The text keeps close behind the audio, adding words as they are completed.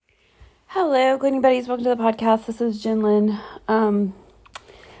Hello, cleaning buddies. Welcome to the podcast. This is Jinlin.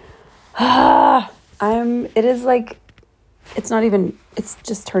 It's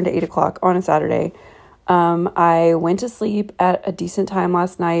just turned to 8:00 on a Saturday. I went to sleep at a decent time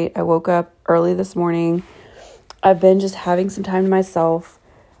last night. I woke up early this morning. I've been just having some time to myself.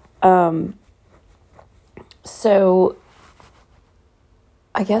 So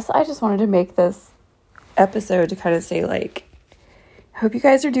I guess I just wanted to make this episode to kind of say, hope you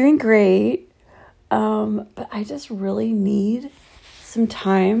guys are doing great. But I just really need some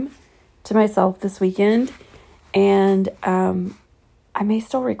time to myself this weekend. And I may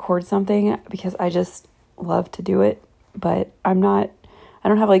still record something because I just love to do it. But I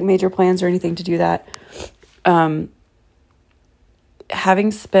don't have major plans or anything to do that.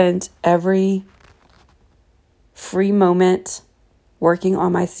 Having spent every free moment working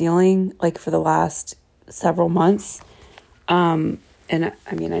on my ceiling, for the last several months, and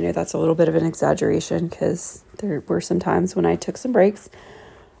I know that's a little bit of an exaggeration because there were some times when I took some breaks,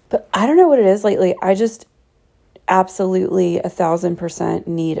 but I don't know what it is lately. I just absolutely 1,000%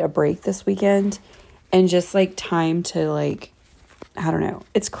 need a break this weekend and just time to I don't know.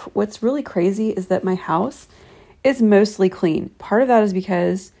 What's really crazy is that my house is mostly clean. Part of that is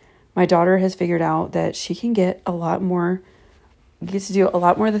because my daughter has figured out that she can get to do a lot more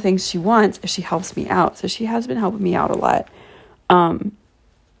of the things she wants if she helps me out. So she has been helping me out a lot.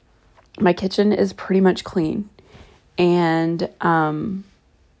 My kitchen is pretty much clean. And, I don't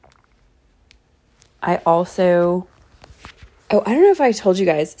know if I told you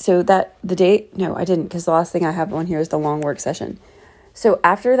guys. So no, I didn't, because the last thing I have on here is the long work session. So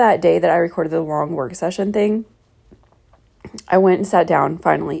after that day that I recorded the long work session thing, I went and sat down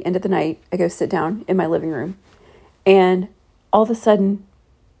finally. End of the night, I go sit down in my living room, and all of a sudden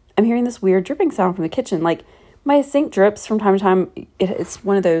I'm hearing this weird dripping sound from the kitchen. My sink drips from time to time. It's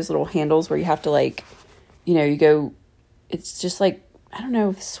one of those little handles where you have to it's just I don't know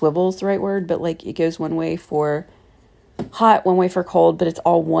if swivel is the right word, but it goes one way for hot, one way for cold, but it's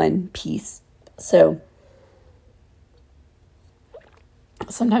all one piece. So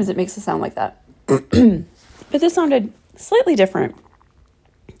sometimes it makes a sound like that. But this sounded slightly different.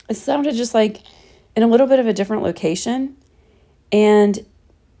 It sounded just in a little bit of a different location. And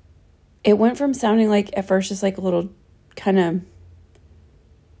it went from sounding at first just a little kind of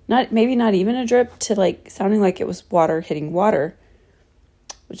not even a drip to sounding like it was water hitting water,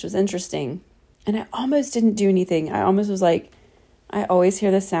 which was interesting. And I almost didn't do anything. I almost was I always hear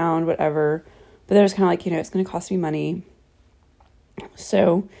the sound, whatever. But then it was kind of it's going to cost me money.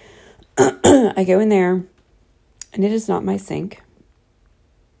 So I go in there, and it is not my sink.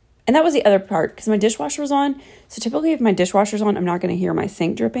 And that was the other part, because my dishwasher was on. So typically if my dishwasher's on, I'm not going to hear my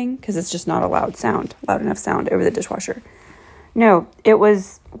sink dripping because it's just not a loud enough sound over the dishwasher. No, it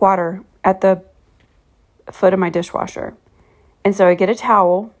was water at the foot of my dishwasher. And so I get a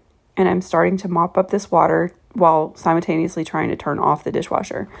towel, and I'm starting to mop up this water while simultaneously trying to turn off the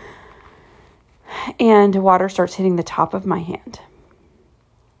dishwasher. And water starts hitting the top of my hand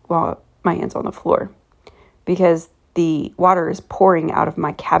while my hand's on the floor, because the water is pouring out of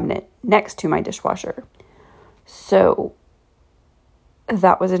my cabinet next to my dishwasher. So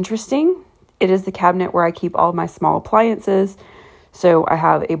that was interesting. It is the cabinet where I keep all my small appliances. So I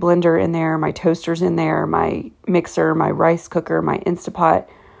have a blender in there, my toaster's in there, my mixer, my rice cooker, my Instapot,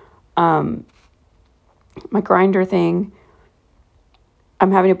 my grinder thing.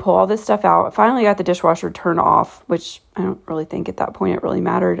 I'm having to pull all this stuff out. I finally got the dishwasher turned off, which I don't really think at that point it really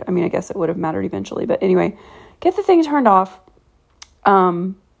mattered. I guess it would have mattered eventually, but anyway, get the thing turned off.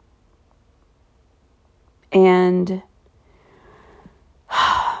 And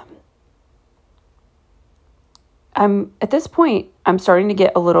at this point, I'm starting to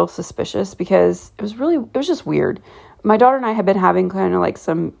get a little suspicious because it was just weird. My daughter and I have been having kind of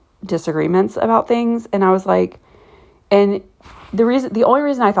some disagreements about things. And I was and the only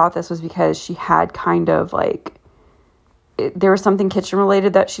reason I thought this was because she had kind of there was something kitchen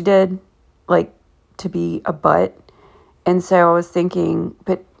related that she did, to be a butt. And so I was thinking,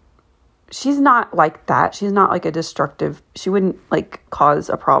 but she's not like that. She's not a destructive, she wouldn't cause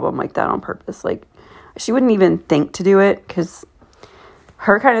a problem like that on purpose. She wouldn't even think to do it, because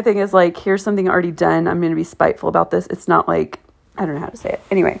her kind of thing is here's something already done. I'm going to be spiteful about this. It's not I don't know how to say it.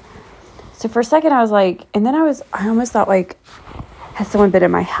 Anyway. So for a second I was and then I almost thought has someone been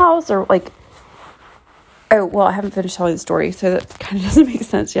in my house or oh, well, I haven't finished telling the story. So that kind of doesn't make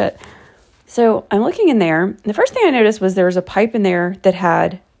sense yet. So I'm looking in there. And the first thing I noticed was there was a pipe in there that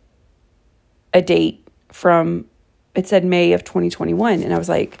had a date from, it said May of 2021. And I was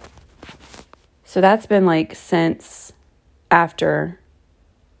so that's been since after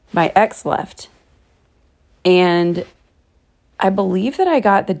my ex left. And I believe that I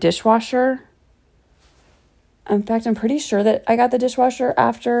got the dishwasher. In fact, I'm pretty sure that I got the dishwasher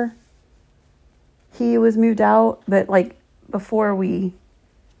after he was moved out, but like before we,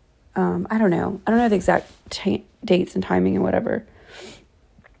 I don't know the exact dates and timing and whatever,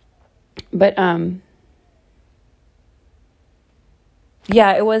 but,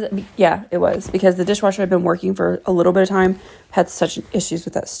 it was because the dishwasher had been working for a little bit of time, had such issues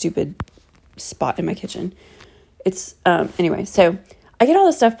with that stupid spot in my kitchen. It's, anyway, so I get all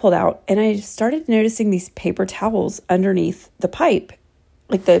the stuff pulled out and I started noticing these paper towels underneath the pipe.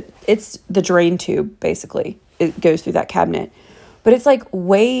 Like it's the drain tube, basically. It goes through that cabinet. But it's like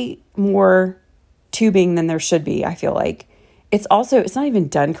way more tubing than there should be, I feel like. It's not even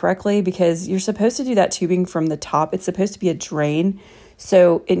done correctly because you're supposed to do that tubing from the top. It's supposed to be a drain.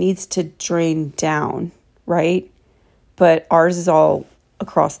 So it needs to drain down, right? But ours is all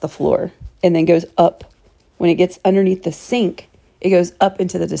across the floor and then goes up. When it gets underneath the sink, it goes up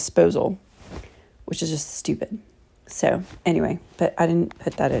into the disposal, which is just stupid. So anyway, but I didn't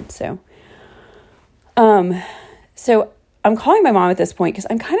put that in. So I'm calling my mom at this point because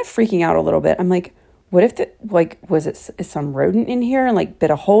I'm kind of freaking out a little bit. I'm like, what if is some rodent in here and like bit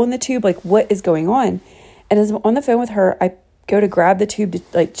a hole in the tube? Like what is going on? And as I'm on the phone with her, I go to grab the tube to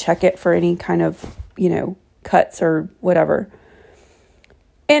like check it for any kind of, cuts or whatever.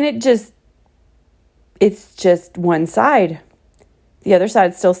 And it's just one side. The other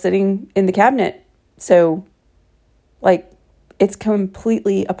side's still sitting in the cabinet. So like it's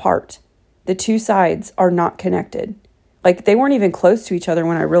completely apart. The two sides are not connected. Like they weren't even close to each other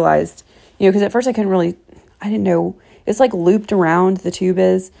when I realized, because at first I didn't know. It's like looped around, the tube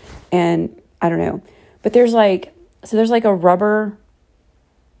is, and I don't know. But there's like a rubber,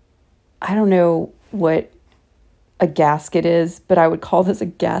 I don't know what a gasket is, but I would call this a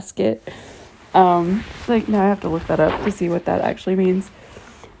gasket. Now I have to look that up to see what that actually means.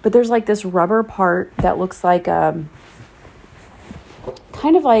 But there's like this rubber part that looks like, kind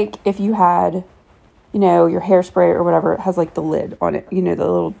of like if you had, your hairspray or whatever, it has like the lid on it, the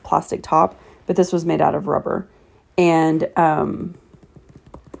little plastic top, but this was made out of rubber. And,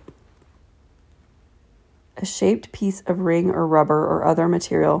 a shaped piece of ring or rubber or other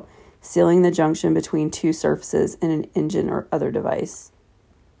material sealing the junction between two surfaces in an engine or other device.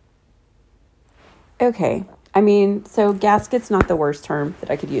 Okay. So gasket's not the worst term that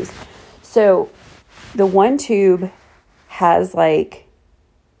I could use. So the one tube has like,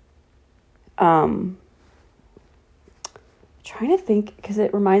 trying to think because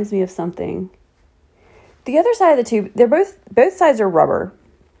it reminds me of something. The other side of the tube, they're both sides are rubber.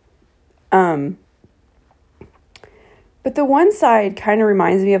 But the one side kind of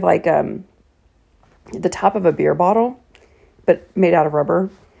reminds me of like the top of a beer bottle, but made out of rubber.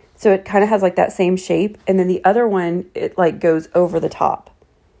 So it kind of has like that same shape. And then the other one, it like goes over the top,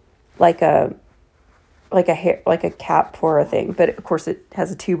 like a cap for a thing. But of course it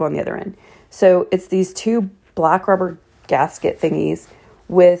has a tube on the other end. So it's these two black rubber gasket thingies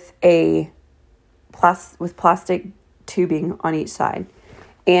with plastic tubing on each side.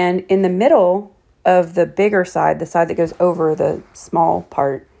 And in the middle of the bigger side, the side that goes over the small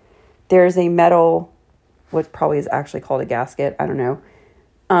part, there's a metal, what probably is actually called a gasket. I don't know.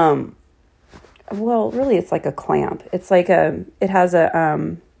 Well, really it's like a clamp. It's like it has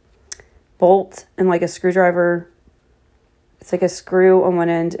a, bolt and like a screwdriver. It's like a screw on one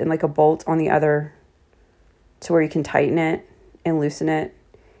end and like a bolt on the other to where you can tighten it and loosen it.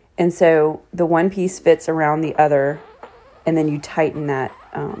 And so the one piece fits around the other and then you tighten that,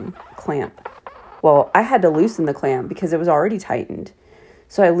 clamp. Well, I had to loosen the clamp because it was already tightened.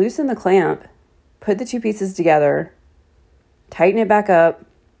 So I loosened the clamp, put the two pieces together, tighten it back up.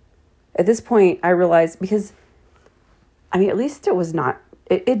 At this point, I realized because, at least it was not,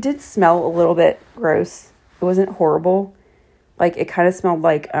 it did smell a little bit gross. It wasn't horrible. Like, it kind of smelled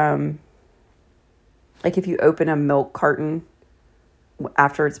like if you open a milk carton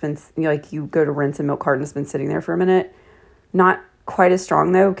after it's been, you go to rinse a milk carton, it's been sitting there for a minute. Not quite as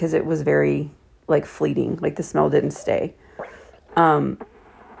strong, though, because it was very fleeting, the smell didn't stay. It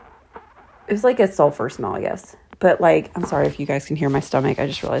was like a sulfur smell, I guess, but I'm sorry if you guys can hear my stomach. I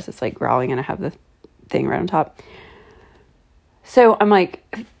just realized it's growling and I have the thing right on top. So I'm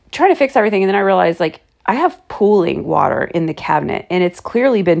trying to fix everything. And then I realized I have pooling water in the cabinet and it's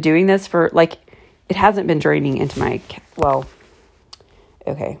clearly been doing this for it hasn't been draining into my,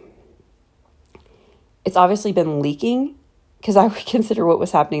 okay. It's obviously been leaking because I would consider what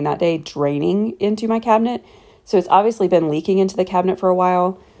was happening that day draining into my cabinet. So it's obviously been leaking into the cabinet for a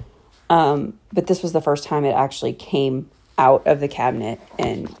while. But this was the first time it actually came out of the cabinet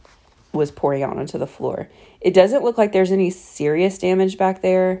and was pouring out onto the floor. It doesn't look like there's any serious damage back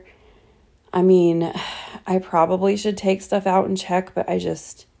there. I mean, I probably should take stuff out and check, but I'm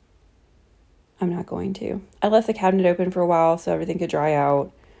not going to. I left the cabinet open for a while so everything could dry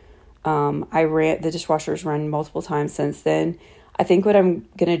out. The dishwasher's run multiple times since then. I think what I'm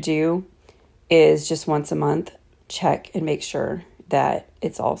going to do is just once a month check and make sure that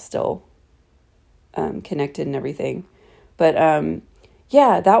it's all still connected and everything. But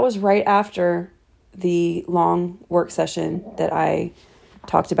yeah, that was right after the long work session that I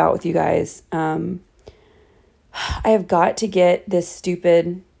talked about with you guys. I have got to get this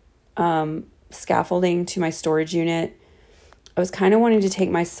stupid scaffolding to my storage unit. I was kind of wanting to take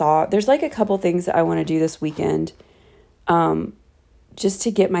my saw. There's like a couple things that I want to do this weekend just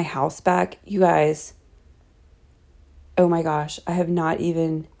to get my house back. You guys, oh my gosh, I have not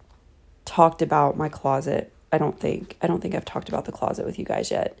even talked about my closet. I don't think I've talked about the closet with you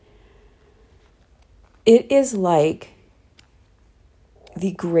guys yet. It is like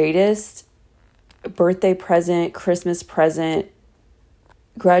the greatest birthday present, Christmas present,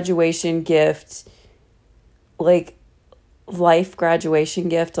 graduation gift, like life graduation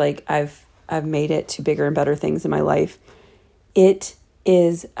gift. Like I've made it to bigger and better things in my life. It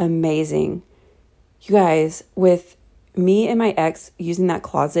is amazing. You guys, with me and my ex using that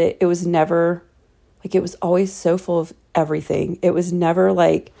closet, it was never like, it was always so full of everything. It was never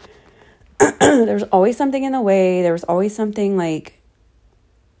like, there was always something in the way. There was always something like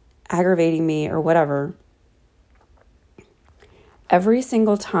aggravating me or whatever. Every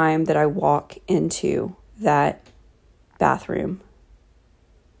single time that I walk into that bathroom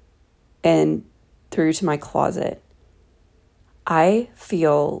and through to my closet, I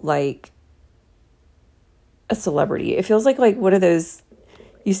feel like a celebrity. It feels like one of those,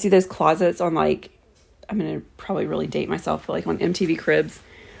 you see those closets on like, I'm going to probably really date myself, but like on MTV Cribs.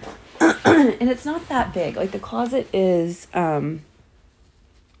 And it's not that big. Like the closet is,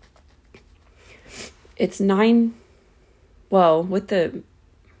 it's 9, well, with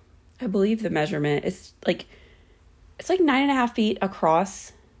I believe the measurement, it's like 9.5 feet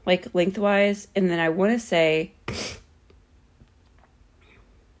across, like lengthwise. And then I want to say,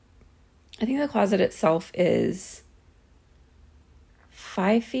 I think the closet itself is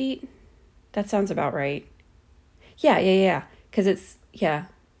 5 feet. That sounds about right. Yeah. Because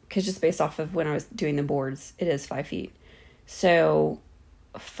just based off of when I was doing the boards, it is 5 feet. So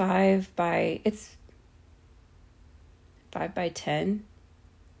 5 by 10.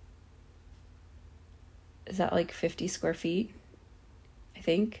 Is that like 50 square feet? I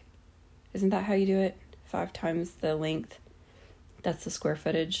think. Isn't that how you do it? 5 times the length. That's the square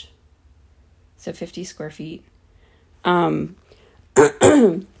footage. So 50 square feet. But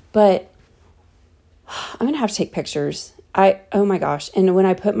I'm going to have to take pictures. Oh my gosh. And when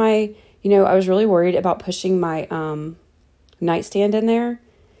I put I was really worried about pushing my nightstand in there,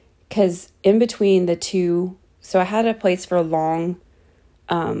 because in between the two, so I had a place for long,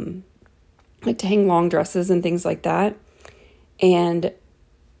 like to hang long dresses and things like that. And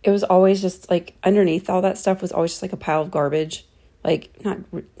it was always just like underneath all that stuff was always just like a pile of garbage, like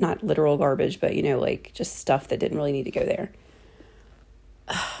not literal garbage, but like just stuff that didn't really need to go there.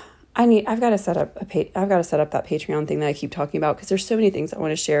 I've got to set up that Patreon thing that I keep talking about, because there's so many things I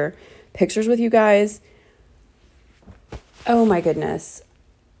want to share pictures with you guys. Oh my goodness.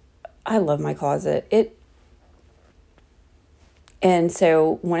 I love my closet. And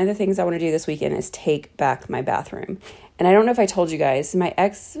so one of the things I want to do this weekend is take back my bathroom. And I don't know if I told you guys, my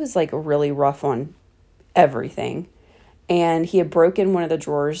ex was like really rough on everything. And he had broken one of the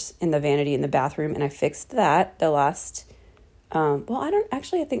drawers in the vanity in the bathroom, and I fixed that the last I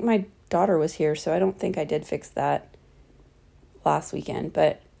think my daughter was here, so I don't think I did fix that last weekend,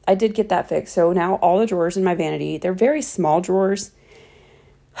 but I did get that fixed. So now all the drawers in my vanity, they're very small drawers.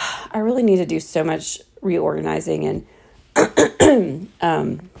 I really need to do so much reorganizing, and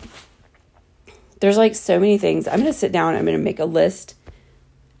there's like so many things. I'm going to sit down. I'm going to make a list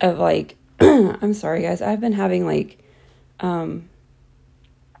of like, I'm sorry guys. I've been having like,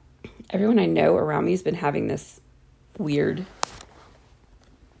 everyone I know around me has been having this weird,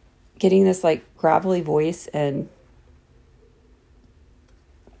 getting this like gravelly voice, and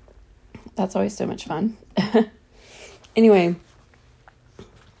that's always so much fun. Anyway,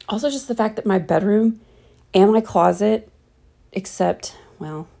 also just the fact that my bedroom and my closet, except,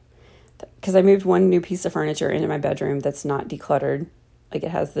 because I moved one new piece of furniture into my bedroom that's not decluttered. Like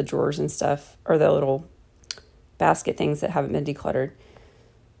it has the drawers and stuff, or the little basket things that haven't been decluttered.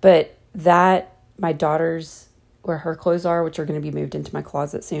 But that, my daughter's, where her clothes are, which are going to be moved into my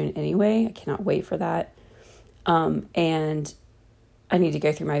closet soon anyway. I cannot wait for that. And I need to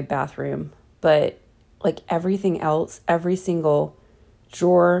go through my bathroom, but like everything else, every single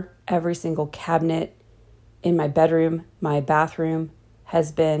drawer, every single cabinet in my bedroom, my bathroom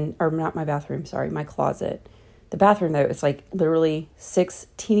has been, or not my bathroom, sorry, my closet. The bathroom though, it's like literally 6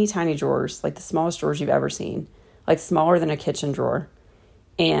 teeny tiny drawers, like the smallest drawers you've ever seen, like smaller than a kitchen drawer.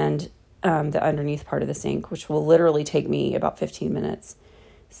 And the underneath part of the sink, which will literally take me about 15 minutes.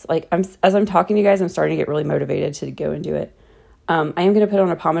 It's like as I'm talking to you guys, I'm starting to get really motivated to go and do it. I am going to put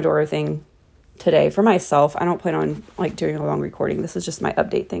on a Pomodoro thing today for myself. I don't plan on like doing a long recording. This is just my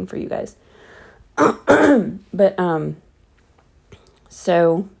update thing for you guys. But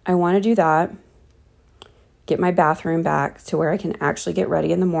so I want to do that. Get my bathroom back to where I can actually get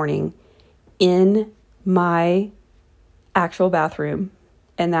ready in the morning in my actual bathroom.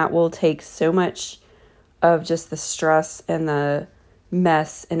 And that will take so much of just the stress and the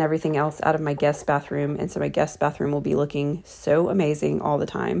mess and everything else out of my guest bathroom. And so my guest bathroom will be looking so amazing all the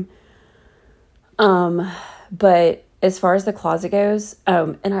time. But as far as the closet goes,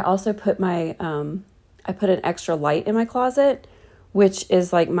 and I also put my, I put an extra light in my closet, which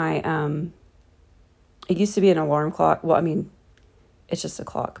is like my, it used to be an alarm clock. Well, I mean, it's just a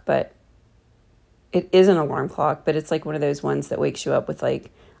clock, but it is an alarm clock, but it's like one of those ones that wakes you up with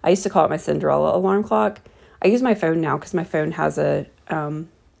like, I used to call it my Cinderella alarm clock. I use my phone now because my phone has a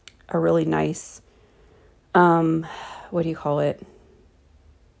really nice, what do you call it?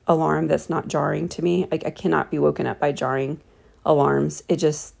 Alarm that's not jarring to me. Like I cannot be woken up by jarring alarms. It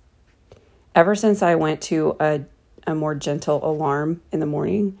just, ever since I went to a more gentle alarm in the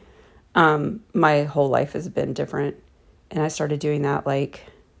morning, my whole life has been different. And I started doing that like,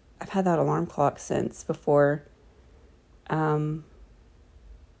 I've had that alarm clock since before, oh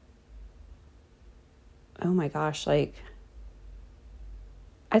my gosh, like,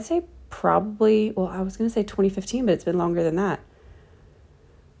 I'd say probably, well, I was going to say 2015, but it's been longer than that.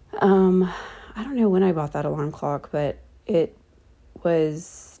 I don't know when I bought that alarm clock, but it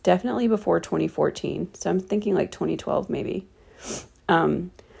was definitely before 2014. So I'm thinking like 2012 maybe. So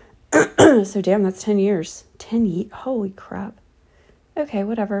damn, that's 10 years. 10 years. Holy crap. Okay,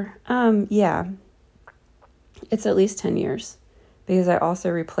 whatever. Yeah, it's at least 10 years because I also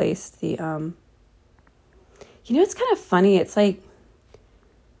replaced the, it's kind of funny. It's like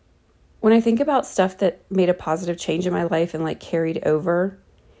when I think about stuff that made a positive change in my life and like carried over,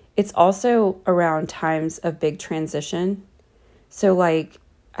 it's also around times of big transition. So like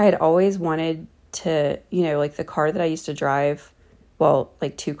I had always wanted to, like the car that I used to drive, well,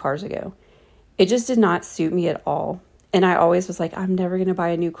 like 2 cars ago, it just did not suit me at all. And I always was like, I'm never going to buy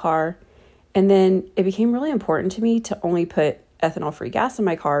a new car. And then it became really important to me to only put ethanol-free gas in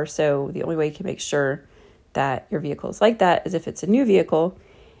my car. So the only way you can make sure that your vehicle is like that is if it's a new vehicle.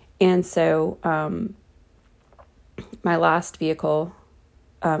 And so my last vehicle,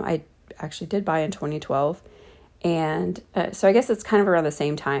 I actually did buy in 2012. And so I guess it's kind of around the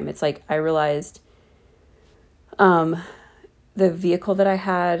same time. It's like I realized the vehicle that I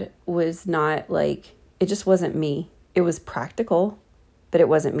had was not like, it just wasn't me. It was practical, but it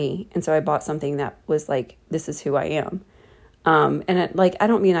wasn't me. And so I bought something that was like, this is who I am. And it, like, I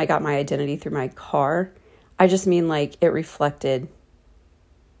don't mean I got my identity through my car. I just mean like it reflected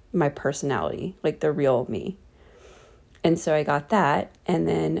my personality, like the real me. And so I got that. And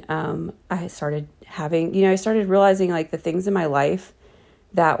then I started having, I started realizing like the things in my life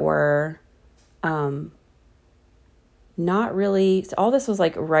that were not really, so all this was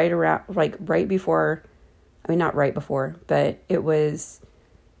like right before, I mean, not right before, but it was,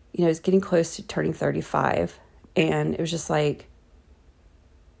 it was getting close to turning 35. And it was just like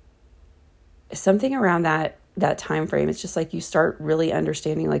something around that time frame. It's just like you start really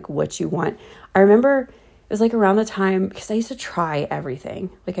understanding like what you want. I remember it was like around the time, because I used to try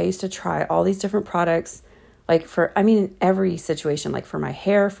everything. Like I used to try all these different products, like in every situation, like for my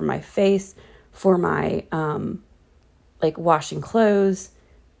hair, for my face, for my, like washing clothes,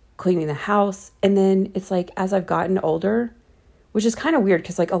 cleaning the house. And then it's like, as I've gotten older, which is kind of weird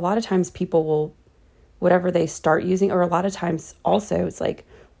because like a lot of times people will, whatever they start using, or a lot of times also it's like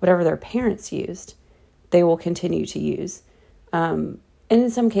whatever their parents used, they will continue to use. And in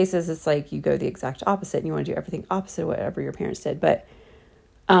some cases it's like you go the exact opposite and you want to do everything opposite of whatever your parents did. But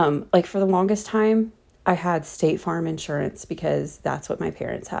like for the longest time, I had State Farm insurance because that's what my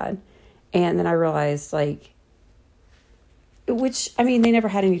parents had. And then I realized like, which, I mean, they never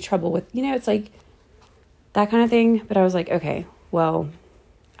had any trouble with, it's like that kind of thing. But I was like, okay, well,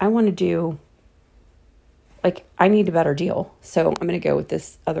 I want to do, like, I need a better deal. So I'm going to go with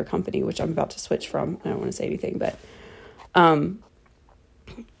this other company, which I'm about to switch from. I don't want to say anything, but, and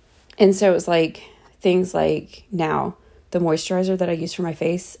so it was like things like now, the moisturizer that I use for my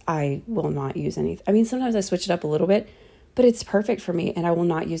face, I will not use anything. I mean, sometimes I switch it up a little bit, but it's perfect for me and I will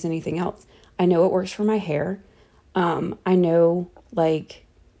not use anything else. I know it works for my hair. I know like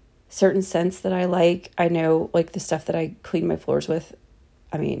certain scents that I like. I know like the stuff that I clean my floors with.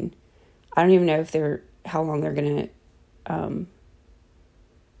 I mean, I don't even know if how long they're going to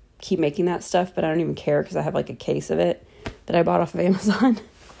keep making that stuff, but I don't even care because I have like a case of it that I bought off of Amazon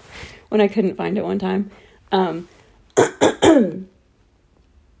when I couldn't find it one time.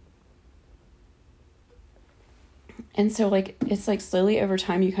 And so like, it's like slowly over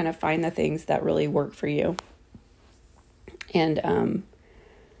time, you kind of find the things that really work for you. And,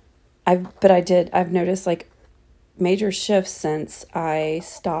 I've noticed like major shifts since I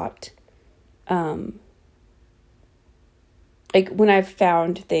stopped, like when I've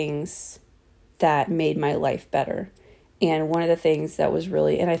found things that made my life better. And one of the things that was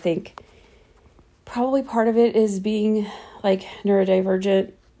really, and I think probably part of it is being like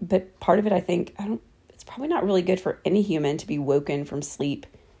neurodivergent, but part of it, I think, it's probably not really good for any human to be woken from sleep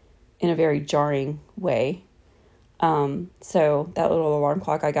in a very jarring way. So that little alarm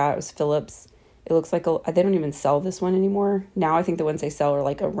clock I got, it was Philips. It looks like they don't even sell this one anymore. Now I think the ones they sell are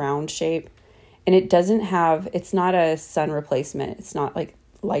like a round shape, and it's not a sun replacement. It's not like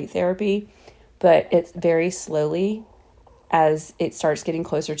light therapy, but it's very slowly as it starts getting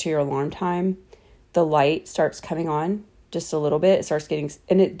closer to your alarm time, the light starts coming on just a little bit. It starts getting,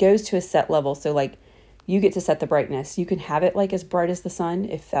 and it goes to a set level. So like you get to set the brightness. You can have it like as bright as the sun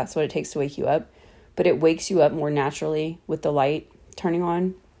if that's what it takes to wake you up, but it wakes you up more naturally with the light turning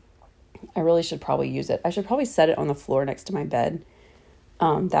on. I really should probably use it. I should probably set it on the floor next to my bed.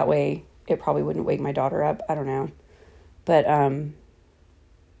 That way it probably wouldn't wake my daughter up. I don't know. But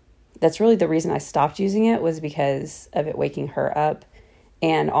that's really the reason I stopped using it, was because of it waking her up.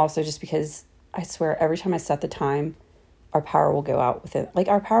 And also just because I swear every time I set the time, our power will go out with it. Like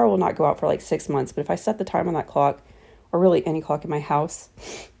our power will not go out for like 6 months. But if I set the time on that clock, or really any clock in my house,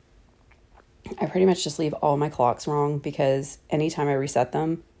 I pretty much just leave all my clocks wrong, because anytime I reset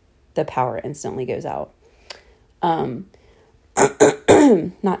them, the power instantly goes out. Not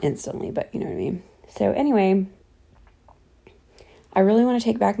instantly, but you know what I mean? So anyway, I really want to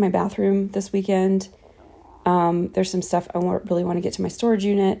take back my bathroom this weekend. There's some stuff I really want to get to my storage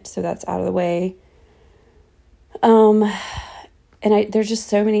unit, so that's out of the way. And there's just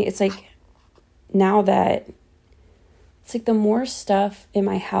so many, it's like, now that, it's like the more stuff in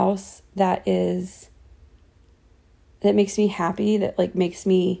my house that makes me happy, that like makes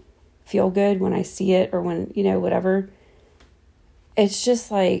me feel good when I see it, or when, whatever. It's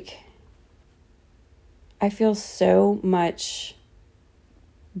just like, I feel so much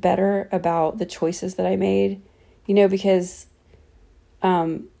better about the choices that I made, because,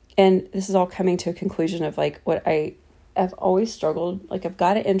 and this is all coming to a conclusion of like what I've always struggled, like I've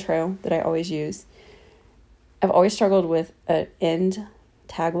got an intro that I always use. I've always struggled with an end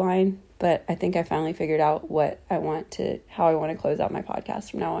tagline, but I think I finally figured out how I want to close out my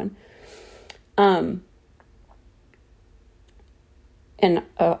podcast from now on. And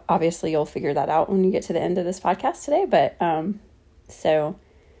obviously you'll figure that out when you get to the end of this podcast today. But, so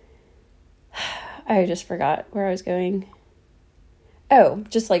I just forgot where I was going. Oh,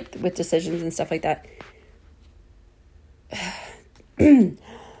 just like with decisions and stuff like that.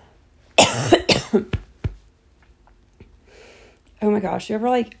 Oh my gosh. You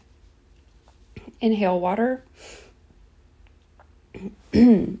ever like inhale water?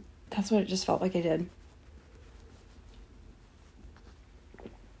 That's what it just felt like I did.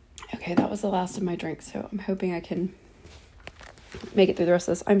 Okay, that was the last of my drink, so I'm hoping I can make it through the rest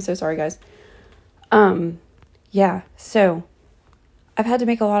of this. I'm so sorry, guys. Yeah, so I've had to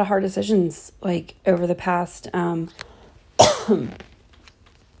make a lot of hard decisions, like, over the past,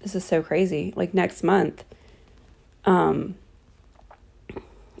 this is so crazy, like, next month, I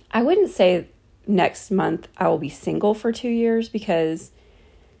wouldn't say next month I will be single for 2 years, because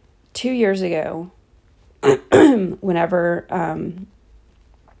 2 years ago, whenever,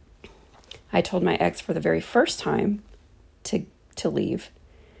 I told my ex for the very first time to leave.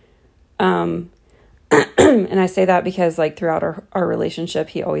 And I say that because like throughout our relationship,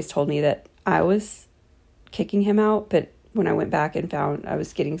 he always told me that I was kicking him out. But when I went back and found I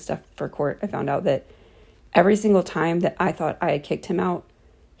was getting stuff for court, I found out that every single time that I thought I had kicked him out,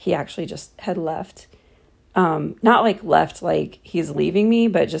 he actually just had left. Not like left, like he's leaving me,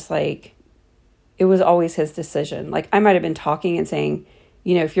 but just like, it was always his decision. Like I might've been talking and saying,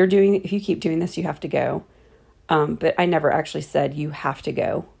 if you keep doing this, you have to go. But I never actually said you have to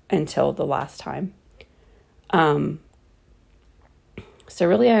go until the last time. So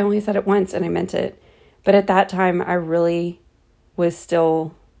really I only said it once and I meant it. But at that time, I really was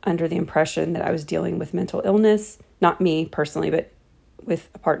still under the impression that I was dealing with mental illness, not me personally, but with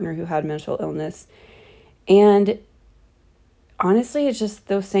a partner who had mental illness. And honestly, it's just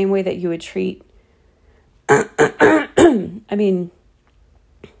the same way that you would treat, I mean,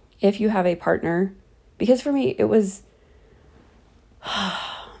 if you have a partner, because for me, it was,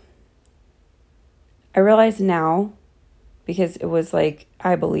 I realize now, because it was like,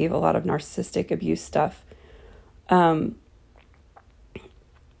 I believe a lot of narcissistic abuse stuff. I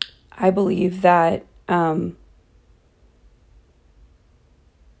believe that,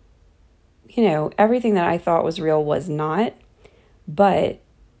 everything that I thought was real was not, but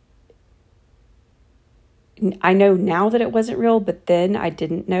I know now that it wasn't real, but then I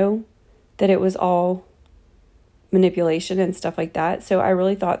didn't know that it was all manipulation and stuff like that. So I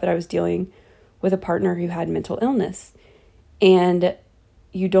really thought that I was dealing with a partner who had mental illness. And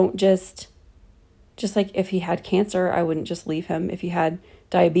you don't just like if he had cancer, I wouldn't just leave him. If he had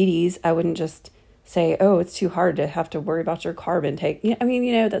diabetes, I wouldn't just say, oh, it's too hard to have to worry about your carb intake. I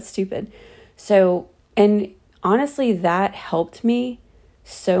mean, that's stupid. So, and honestly, that helped me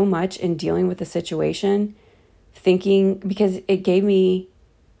so much in dealing with the situation, thinking, because it gave me,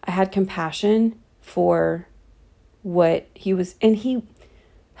 I had compassion for what he was, and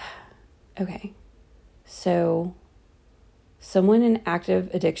okay. So someone in active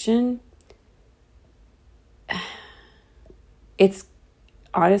addiction, it's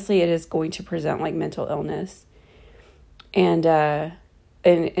honestly, it is going to present like mental illness. And,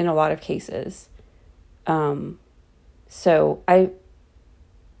 in a lot of cases. So I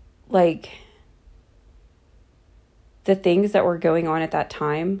like the things that were going on at that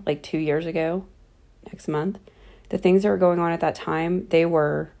time, like 2 years ago, next month, the things that were going on at that time, they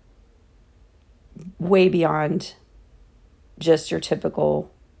were way beyond just your typical,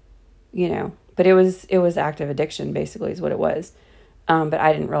 but it was active addiction basically is what it was. But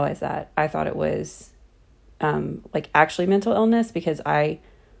I didn't realize that. I thought it was like actually mental illness, because I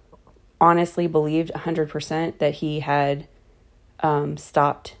honestly believed 100% that he had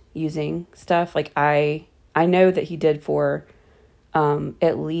stopped using stuff. Like I know that he did for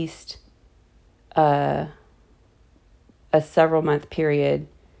at least a several month period,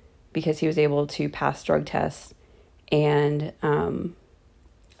 because he was able to pass drug tests. And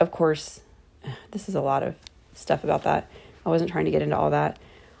of course, this is a lot of stuff about that. I wasn't trying to get into all that.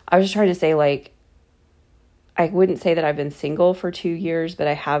 I was just trying to say, like, I wouldn't say that I've been single for 2 years, but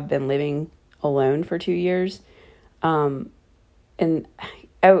I have been living alone for 2 years. And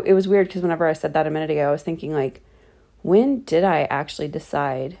it was weird because whenever I said that a minute ago, I was thinking, like, when did I actually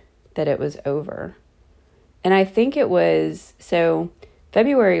decide that it was over? And I think it was, so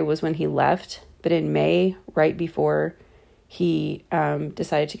February was when he left, but in May, right before he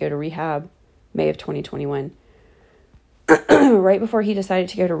decided to go to rehab, May of 2021, right before he decided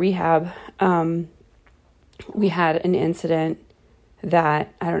to go to rehab, we had an incident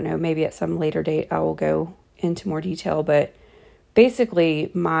that, I don't know, maybe at some later date I will go into more detail, but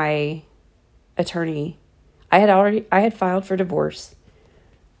basically my attorney, I had filed for divorce,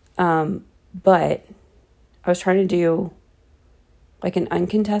 but I was trying to do like an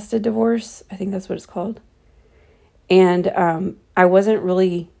uncontested divorce. I think that's what it's called. And I wasn't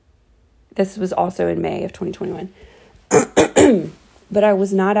really, this was also in May of 2021, but I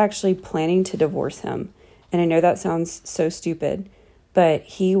was not actually planning to divorce him. And I know that sounds so stupid, but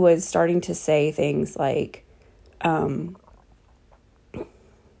he was starting to say things like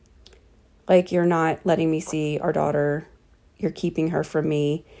you're not letting me see our daughter, you're keeping her from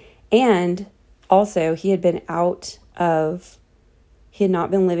me. And also we had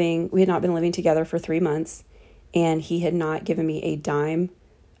not been living together for 3 months, and he had not given me a dime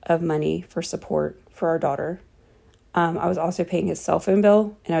of money for support for our daughter. I was also paying his cell phone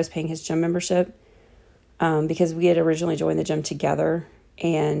bill, and I was paying his gym membership, because we had originally joined the gym together,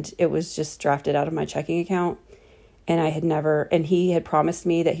 and it was just drafted out of my checking account. And he had promised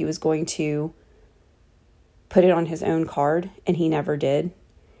me that he was going to put it on his own card, and he never did.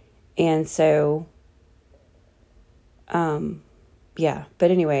 And so, yeah,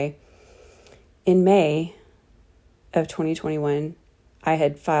 but anyway, in May of 2021, I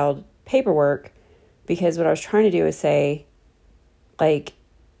had filed paperwork, because what I was trying to do is say, like,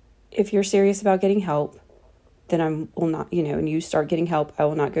 if you're serious about getting help, then I will not, and you start getting help, I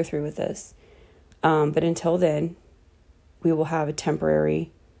will not go through with this. But until then, we will have a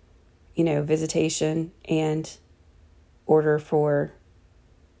temporary, visitation and order for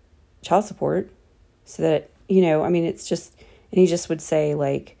child support, so that, it's just, and he just would say,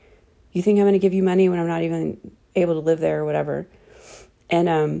 like, you think I'm going to give you money when I'm not even able to live there or whatever.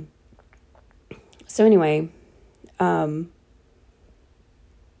 And, So anyway,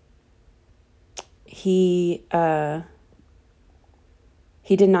 he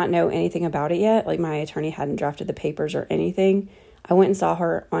did not know anything about it yet. Like, my attorney hadn't drafted the papers or anything. I went and saw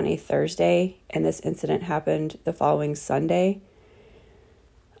her on a Thursday, and this incident happened the following Sunday.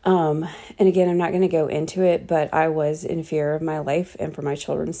 And again, I'm not going to go into it, but I was in fear of my life and for my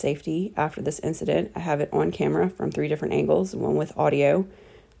children's safety after this incident. I have it on camera from 3 different angles, one with audio.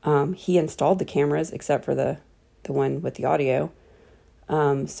 He installed the cameras except for the one with the audio.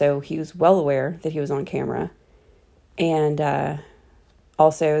 So he was well aware that he was on camera. And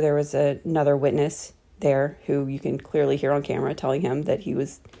also there was another witness there who you can clearly hear on camera telling him that he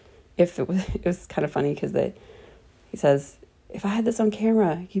was, it was kind of funny because he says, if I had this on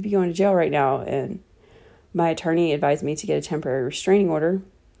camera, you'd be going to jail right now. And my attorney advised me to get a temporary restraining order.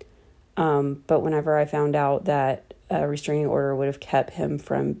 But whenever I found out that a restraining order would have kept him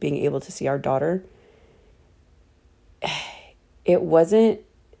from being able to see our daughter, it wasn't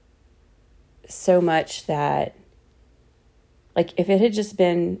so much that, like, if it had just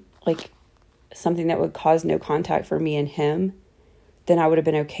been, like, something that would cause no contact for me and him, then I would have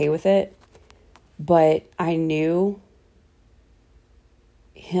been okay with it. But I knew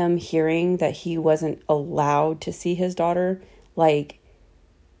him hearing that he wasn't allowed to see his daughter, like,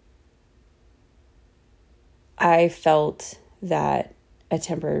 I felt that a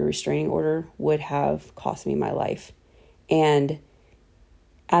temporary restraining order would have cost me my life. And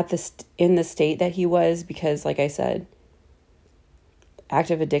in the state that he was, because like I said,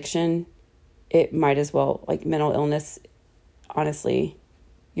 active addiction, it might as well, like mental illness, honestly,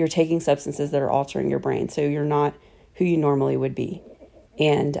 you're taking substances that are altering your brain. So you're not who you normally would be.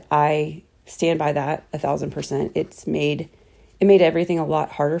 And I stand by that 1,000%. It made everything a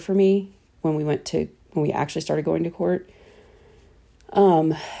lot harder for me when we actually started going to court.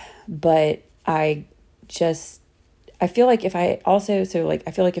 But I feel like if I got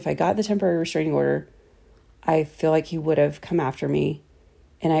the temporary restraining order, I feel like he would have come after me.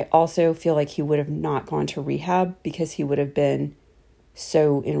 And I also feel like he would have not gone to rehab because he would have been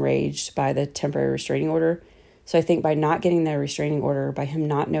so enraged by the temporary restraining order. So I think by not getting the restraining order, by him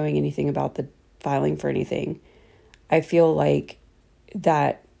not knowing anything about the filing for anything, I feel like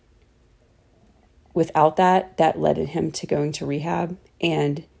that without that led him to going to rehab.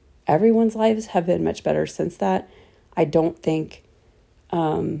 And everyone's lives have been much better since that. I don't think,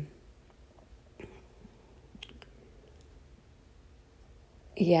 I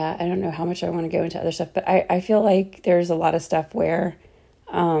don't know how much I want to go into other stuff, but I feel like there's a lot of stuff where,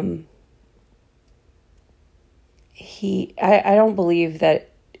 I don't believe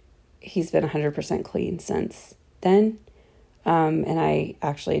that he's been 100% clean since then. And I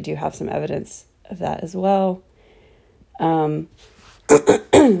actually do have some evidence of that as well.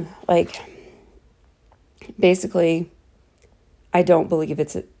 Like, basically, I don't believe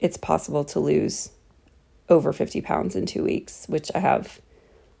it's possible to lose over 50 pounds in 2 weeks, which I have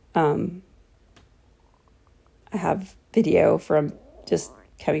video from just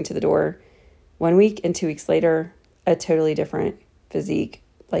coming to the door 1 week and 2 weeks later, a totally different physique.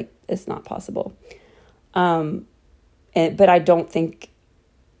 Like, it's not possible. But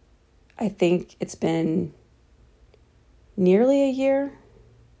I think it's been nearly a year.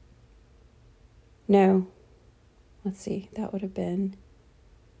 No, let's see. That would have been,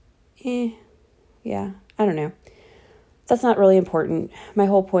 I don't know. That's not really important. My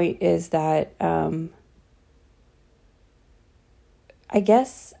whole point is that, I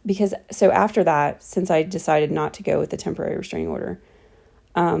guess so after that, since I decided not to go with the temporary restraining order,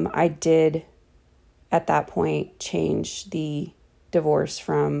 I did at that point change the divorce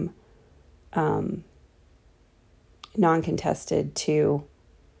from non-contested to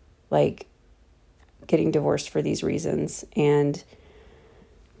like getting divorced for these reasons. And,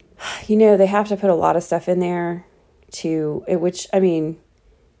 they have to put a lot of stuff in there it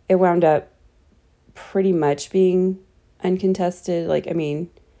wound up pretty much being uncontested.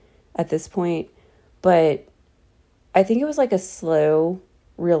 At this point, but I think it was like a slow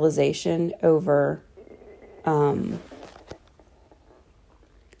realization over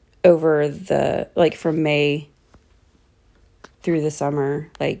the, like, from May through the summer,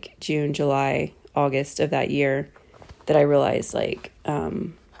 like June, July, August of that year, that I realized, like,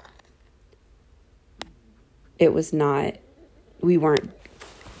 it was not, we weren't,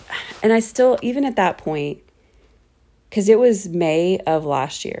 and I still, even at that point, because it was May of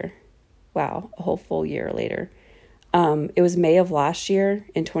last year. Wow, a whole full year later. It was May of last year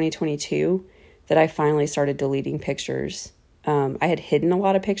in 2022 that I finally started deleting pictures. I had hidden a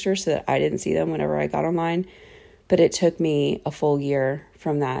lot of pictures so that I didn't see them whenever I got online, but it took me a full year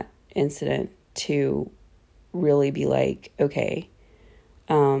from that incident to really be like, okay,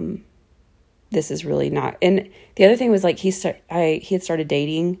 this is really not. And the other thing was like, he had started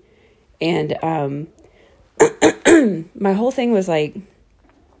dating, and my whole thing was like,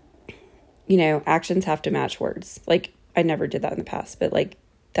 actions have to match words. Like, I never did that in the past, but like,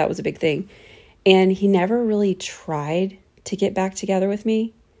 that was a big thing. And he never really tried to get back together with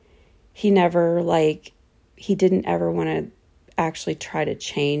me. He didn't ever want to actually try to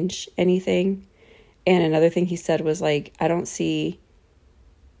change anything. And another thing he said was like, I don't see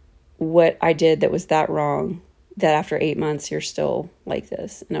what I did that was that wrong, that after 8 months, you're still like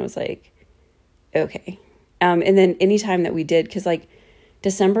this. And I was like, okay. And then anytime that we did, because like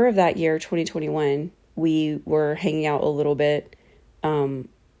December of that year, 2021, we were hanging out a little bit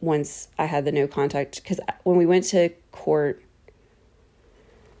once I had the no contact. Because when we went to court,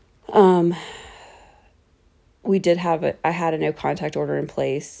 I had a no contact order in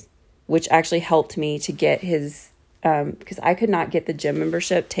place, which actually helped me to get his, because I could not get the gym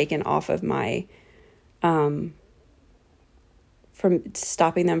membership taken off of my, from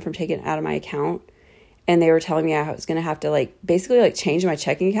stopping them from taking it out of my account. And they were telling me I was going to have to like, basically like change my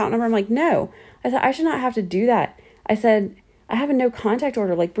checking account number. I'm like, no, I said, I should not have to do that. I said, I have a no contact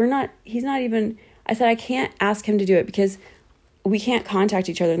order. Like, he's not even, I said, I can't ask him to do it because we can't contact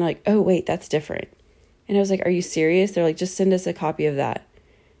each other. And they're like, oh wait, that's different. And I was like, are you serious? They're like, just send us a copy of that.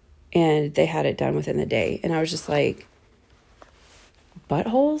 And they had it done within the day. And I was just like,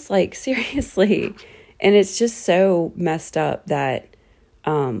 buttholes? Like, seriously. And it's just so messed up that,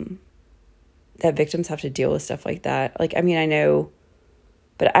 that victims have to deal with stuff like that. Like, I mean, I know,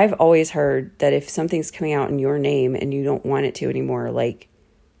 but I've always heard that if something's coming out in your name and you don't want it to anymore, like,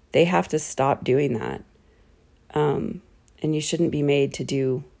 they have to stop doing that. And you shouldn't be made to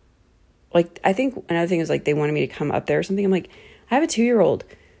do, like, I think another thing is like, they wanted me to come up there or something. I'm like, I have a 2-year-old.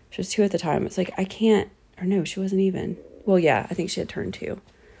 She was 2 at the time. It's like, I can't, or no, she wasn't even. Well, yeah, I think she had turned 2.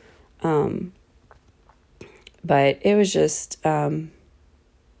 But it was just, so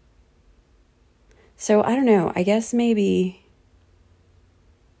I don't know, I guess maybe,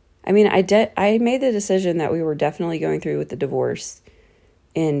 I mean, I made the decision that we were definitely going through with the divorce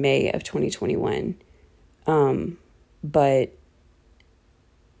in May of 2021. But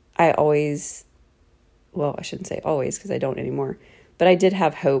I always, well, I shouldn't say always because I don't anymore, but I did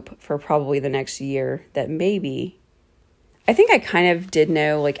have hope for probably the next year that maybe, I think I kind of did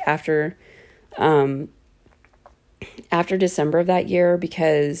know, like, after December of that year,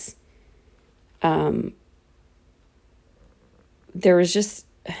 because there was just,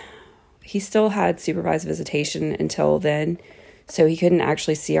 he still had supervised visitation until then, so he couldn't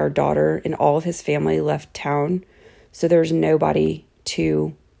actually see our daughter, and all of his family left town, so there was nobody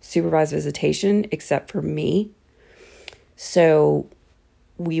to supervise visitation except for me. So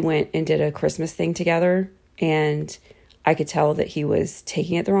we went and did a Christmas thing together, and I could tell that he was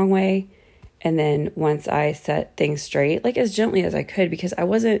taking it the wrong way. And then once I set things straight, like as gently as I could, because I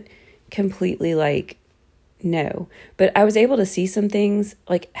wasn't completely like, no, but I was able to see some things,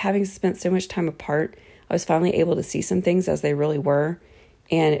 like having spent so much time apart, I was finally able to see some things as they really were.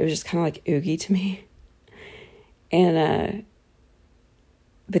 And it was just kind of like oogie to me. And,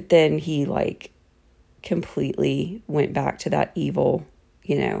 but then he like completely went back to that evil,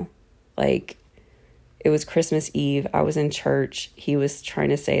 like it was Christmas Eve. I was in church. He was trying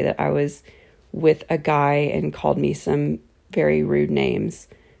to say that I was with a guy and called me some very rude names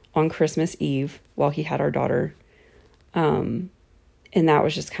on Christmas Eve while he had our daughter. And that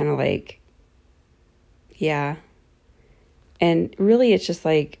was just kind of like, yeah. And really it's just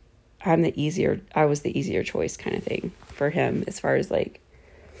like, I was the easier choice kind of thing for him, as far as like,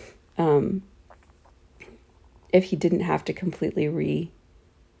 if he didn't have to completely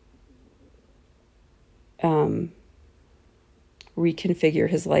reconfigure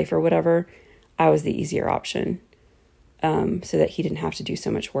his life or whatever, I was the easier option. So that he didn't have to do so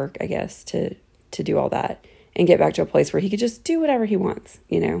much work, I guess, to do all that and get back to a place where he could just do whatever he wants,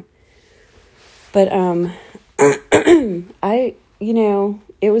 But,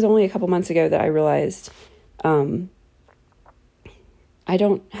 it was only a couple months ago that I realized, I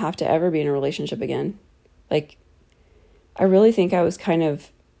don't have to ever be in a relationship again. Like, I really think I was kind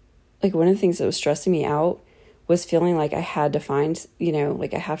of, like, one of the things that was stressing me out was feeling like I had to find,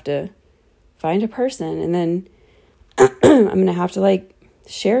 like I have to find a person, and then I'm going to have to like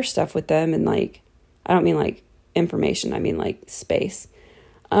share stuff with them. And like, I don't mean like information, I mean like space.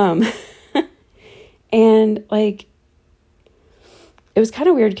 And like, it was kind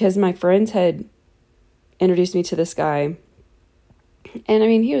of weird because my friends had introduced me to this guy, and I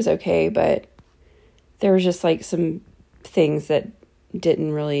mean, he was okay, but there was just like some things that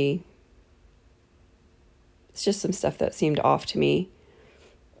didn't really It's just some stuff that seemed off to me,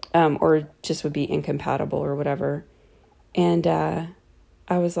 or just would be incompatible or whatever. And I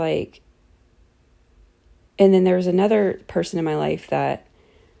was like, and then there was another person in my life that,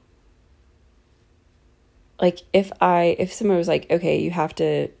 like, if someone was like, okay, you have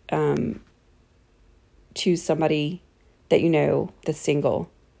to choose somebody that that's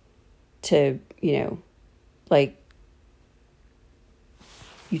single to, like,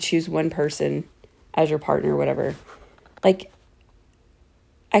 you choose one person as your partner or whatever. Like,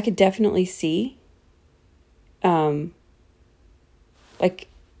 I could definitely see, like,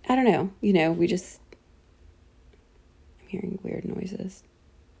 I don't know, I'm hearing weird noises.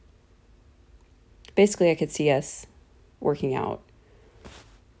 Basically, I could see us working out.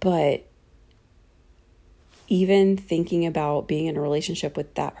 But even thinking about being in a relationship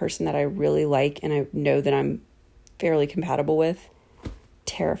with that person that I really like and I know that I'm fairly compatible with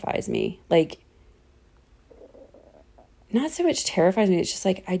terrifies me. Like, not so much terrifies me, it's just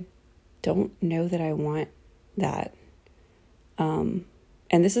like, I don't know that I want that. And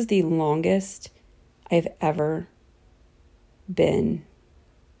this is the longest I've ever been.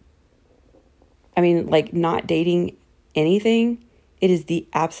 I mean, like, not dating anything, it is the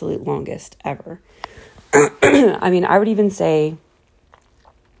absolute longest ever. I mean, I would even say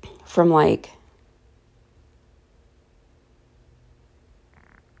from, like,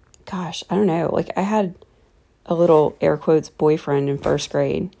 gosh, I don't know. Like, I had a little air quotes boyfriend in first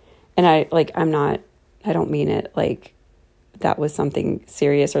grade, and I don't mean it like that was something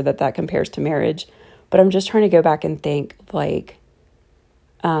serious or that compares to marriage, but I'm just trying to go back and think, like,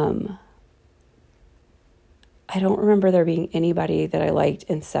 I don't remember there being anybody that I liked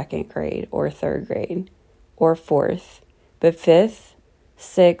in second grade or third grade or fourth, but fifth,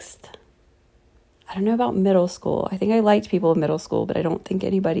 sixth, I don't know about middle school. I think I liked people in middle school, but I don't think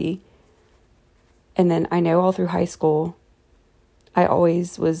anybody. And then I know all through high school, I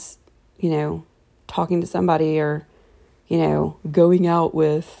always was, talking to somebody or, going out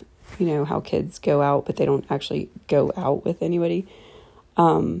with, how kids go out, but they don't actually go out with anybody.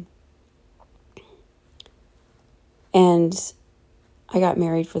 And I got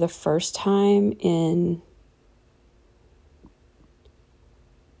married for the first time in,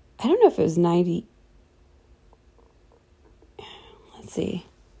 I don't know if it was 90. Let's see.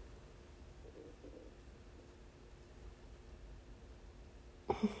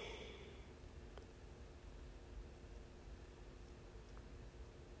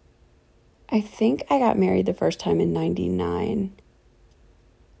 I think I got married the first time in 99.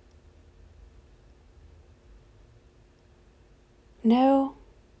 No.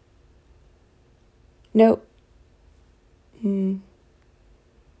 Nope. No.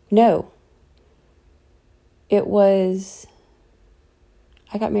 It was,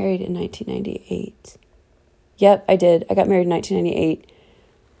 I got married in 1998. Yep, I did. I got married in 1998.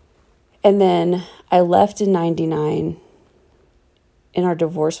 And then I left in 99. And our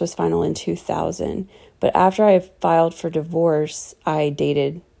divorce was final in 2000. But after I filed for divorce, I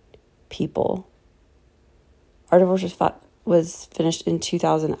dated people. Our divorce was finished in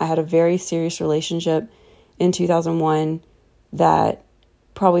 2000. I had a very serious relationship in 2001 that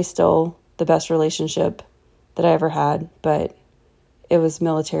probably still the best relationship that I ever had, but it was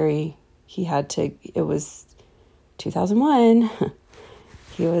military. It was 2001.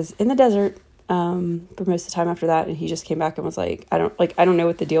 He was in the desert for most of the time after that, and he just came back and was like, I don't know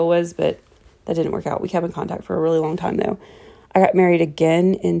what the deal was, but that didn't work out. We kept in contact for a really long time though. I got married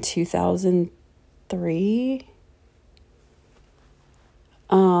again in 2003.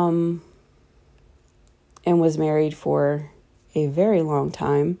 And was married for a very long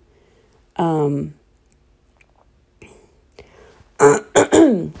time. And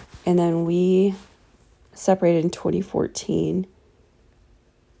then we separated in 2014.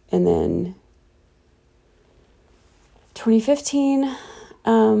 And then 2015,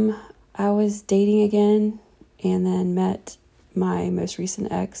 I was dating again and then met my most recent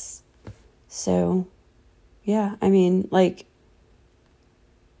ex. So, yeah, I mean, like,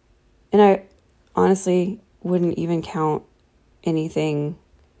 and I honestly wouldn't even count anything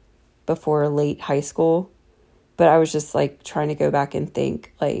before late high school, but I was just like trying to go back and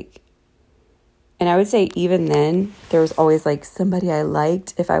think, like, and I would say even then there was always like somebody I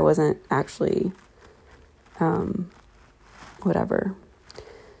liked if I wasn't actually whatever.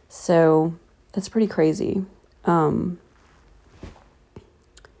 So that's pretty crazy. But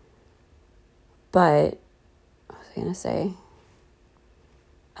what was I gonna say?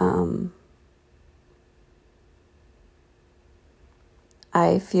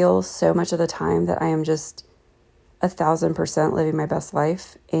 I feel so much of the time that I am just 1,000% living my best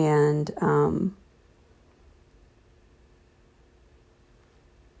life. And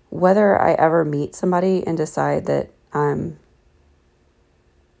whether I ever meet somebody and decide that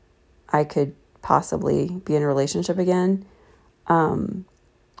I could possibly be in a relationship again,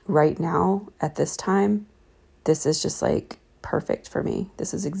 right now at this time, this is just like perfect for me.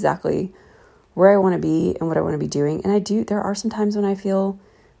 This is exactly where I want to be and what I want to be doing. And there are some times when I feel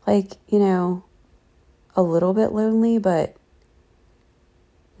like, a little bit lonely, but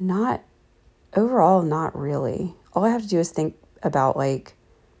not overall, not really. All I have to do is think about like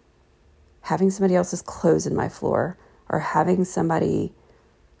having somebody else's clothes in my floor, or having somebody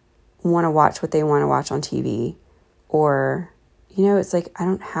want to watch what they want to watch on TV, or, it's like, I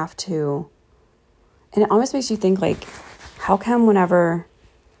don't have to. And it almost makes you think like, how come whenever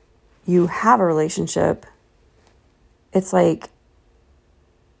you have a relationship, it's like,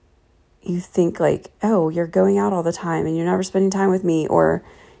 you think like, oh, you're going out all the time and you're never spending time with me, or,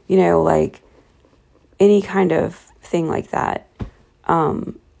 like any kind of thing like that.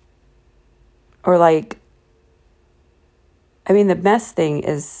 Or like, I mean, the mess thing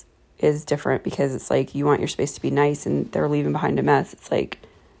is different, because it's like, you want your space to be nice and they're leaving behind a mess. It's like,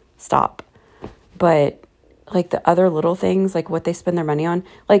 stop. But like the other little things, like what they spend their money on,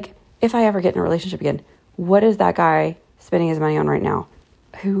 like if I ever get in a relationship again, what is that guy spending his money on right now?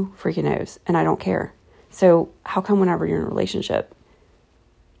 Who freaking knows? And I don't care. So how come whenever you're in a relationship,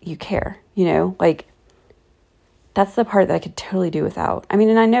 you care, like that's the part that I could totally do without. I mean,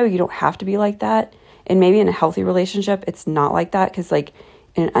 and I know you don't have to be like that. And maybe in a healthy relationship, it's not like that. Because like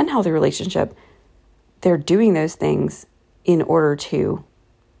in an unhealthy relationship, they're doing those things in order to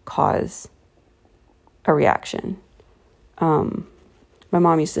cause a reaction. My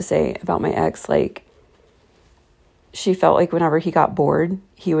mom used to say about my ex, like, she felt like whenever he got bored,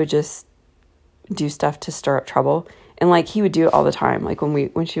 he would just do stuff to stir up trouble. And like, he would do it all the time. Like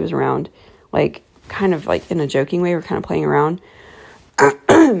when she was around, like kind of like in a joking way, we're kind of playing around.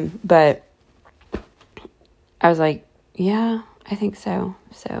 But I was like, yeah, I think so.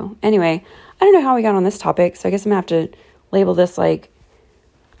 So anyway, I don't know how we got on this topic. So I guess I'm gonna have to label this like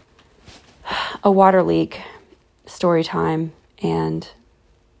a water leak story time and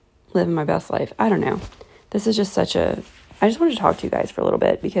living my best life. I don't know. This is just I just wanted to talk to you guys for a little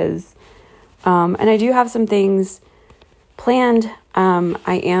bit because, and I do have some things planned.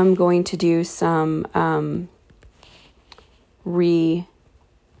 I am going to do some,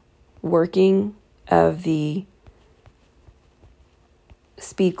 reworking of the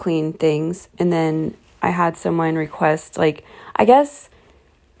speed clean things. And then I had someone request, like, I guess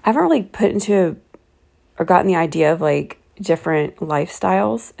I haven't really or gotten the idea of like different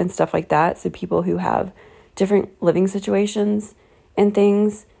lifestyles and stuff like that. So people who have different living situations and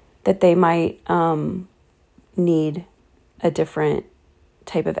things that they might need a different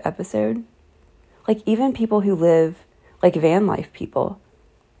type of episode. Like even people who live like van life people.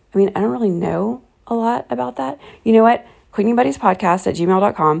 I mean, I don't really know a lot about that. You know what?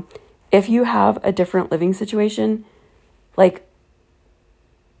 cleaningbuddies@gmail.com. If you have a different living situation, like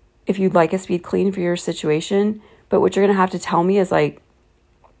if you'd like a speed clean for your situation, but what you're going to have to tell me is like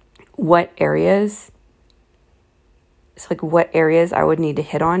what areas I would need to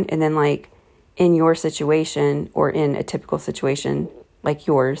hit on. And then like in your situation or in a typical situation like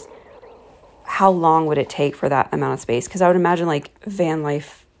yours, how long would it take for that amount of space? Because I would imagine like van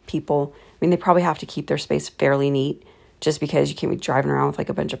life people, I mean, they probably have to keep their space fairly neat just because you can't be driving around with like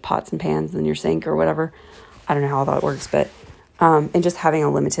a bunch of pots and pans in your sink or whatever. I don't know how that works, but, and just having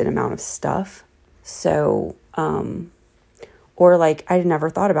a limited amount of stuff. So, or like I'd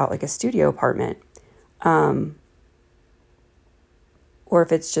never thought about like a studio apartment, or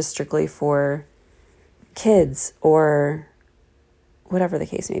if it's just strictly for kids or whatever the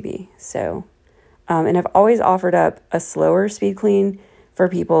case may be. So, and I've always offered up a slower speed clean for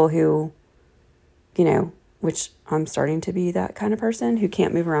people who, which I'm starting to be that kind of person who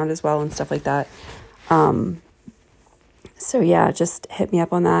can't move around as well and stuff like that. So yeah, just hit me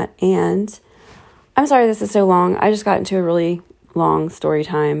up on that. And I'm sorry this is so long. I just got into a really long story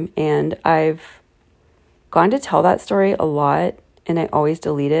time and I've gone to tell that story a lot and I always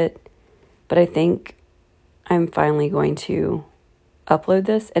delete it. But I think I'm finally going to upload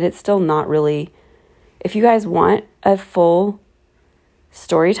this, and it's still not really, if you guys want a full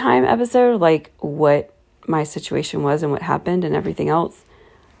story time episode, like what my situation was and what happened and everything else,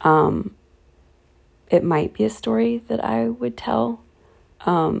 it might be a story that I would tell.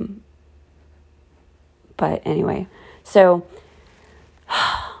 But anyway, so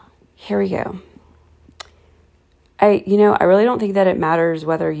here we go. I really don't think that it matters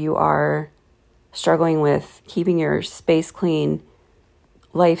whether you are struggling with keeping your space clean,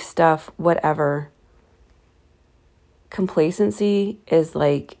 life stuff, whatever. Complacency is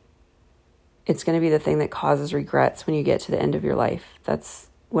like it's going to be the thing that causes regrets when you get to the end of your life. That's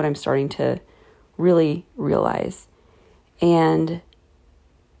what I'm starting to really realize. And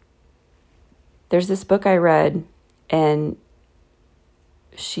there's this book I read, and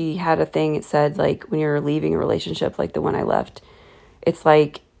she had a thing. It said, like, when you're leaving a relationship like the one I left, it's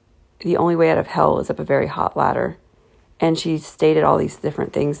like the only way out of hell is up a very hot ladder. And she stated all these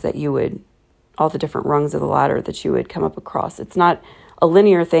different things that you would, all the different rungs of the ladder that you would come up across. It's not a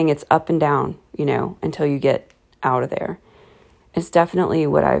linear thing. It's up and down, until you get out of there. It's definitely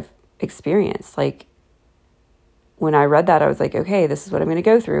what I've experienced. Like, when I read that, I was like, okay, this is what I'm going to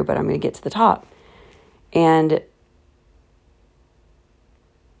go through, but I'm going to get to the top. And,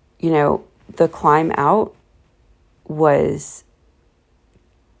 the climb out was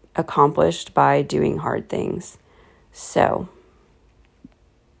accomplished by doing hard things. So,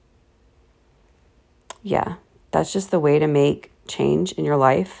 yeah, that's just the way to make change in your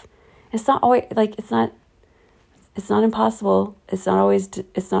life. It's not always it's not impossible. It's not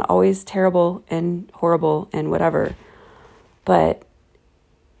always terrible and horrible and whatever. But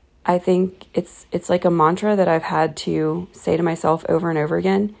I think it's like a mantra that I've had to say to myself over and over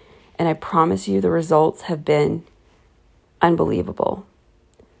again. And I promise you the results have been unbelievable.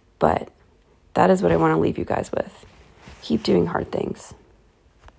 But that is what I want to leave you guys with. Keep doing hard things.